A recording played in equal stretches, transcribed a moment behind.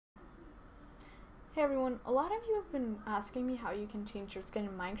Hey everyone, a lot of you have been asking me how you can change your skin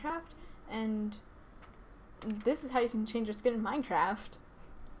in Minecraft, and this is how you can change your skin in Minecraft.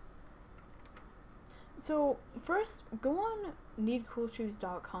 So first, go on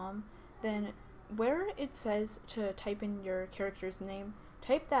needcoolshoes.com, then where it says to type in your character's name,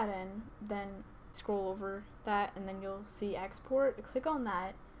 type that in, then scroll over that, and then you'll see export, click on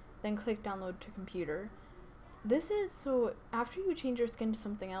that, then click download to computer. This is so after you change your skin to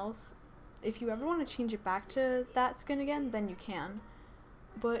something else, if you ever want to change it back to that skin again, then you can.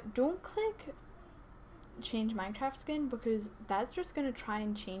 But don't click change Minecraft skin, because that's just going to try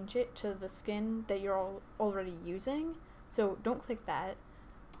and change it to the skin that you're already using. So don't click that.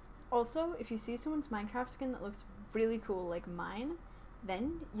 Also, if you see someone's Minecraft skin that looks really cool like mine,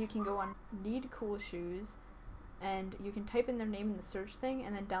 then you can go on Need Cool Shoes and you can type in their name in the search thing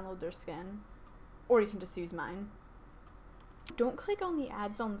and then download their skin. Or you can just use mine. Don't click on the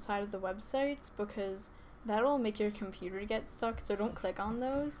ads on the side of the websites, because that'll make your computer get stuck, so don't click on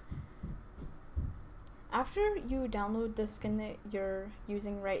those. After you download the skin that you're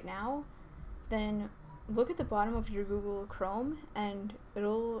using right now, then look at the bottom of your Google Chrome and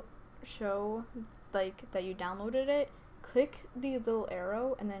it'll show like that you downloaded it. Click the little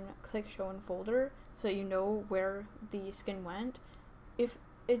arrow and then click show in folder so you know where the skin went. If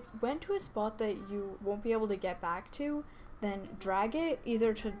it went to a spot that you won't be able to get back to, then drag it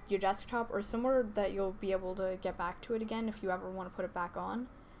either to your desktop or somewhere that you'll be able to get back to it again if you ever want to put it back on.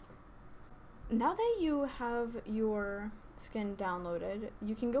 Now that you have your skin downloaded,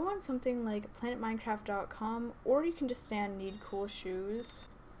 you can go on something like planetminecraft.com, or you can just stay on Need Cool Shoes,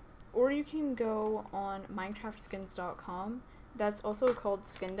 or you can go on minecraftskins.com. That's also called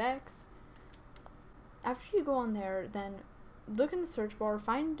skindex. After you go on there, then look in the search bar,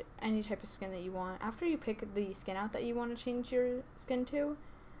 find any type of skin that you want. After you pick the skin out that you want to change your skin to,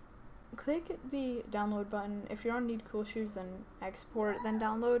 click the download button. If you're on Need Cool Shoes, then export, then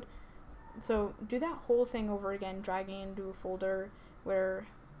download. So do that whole thing over again, dragging it into a folder where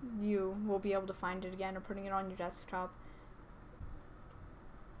you will be able to find it again, or putting it on your desktop.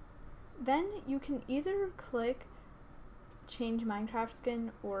 Then you can either click change Minecraft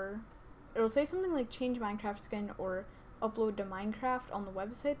skin, or it'll say something like change Minecraft skin or upload to Minecraft on the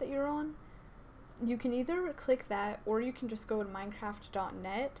website that you're on. You can either click that, or you can just go to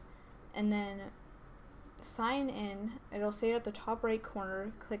minecraft.net and then sign in. It'll say at the top right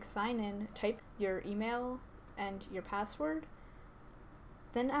corner, click sign in, type your email and your password.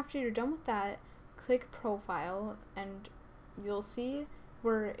 Then after you're done with that, click profile and you'll see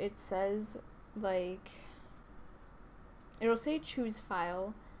where it says like, it'll say choose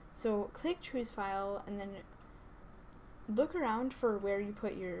file. So click choose file and then look around for where you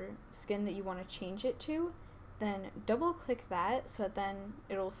put your skin that you want to change it to, then double click that so that then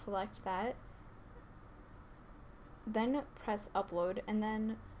it'll select that, then press upload, and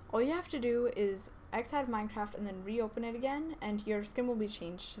then all you have to do is X out of Minecraft and then reopen it again, and your skin will be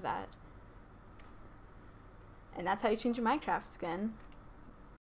changed to that. And that's how you change your Minecraft skin.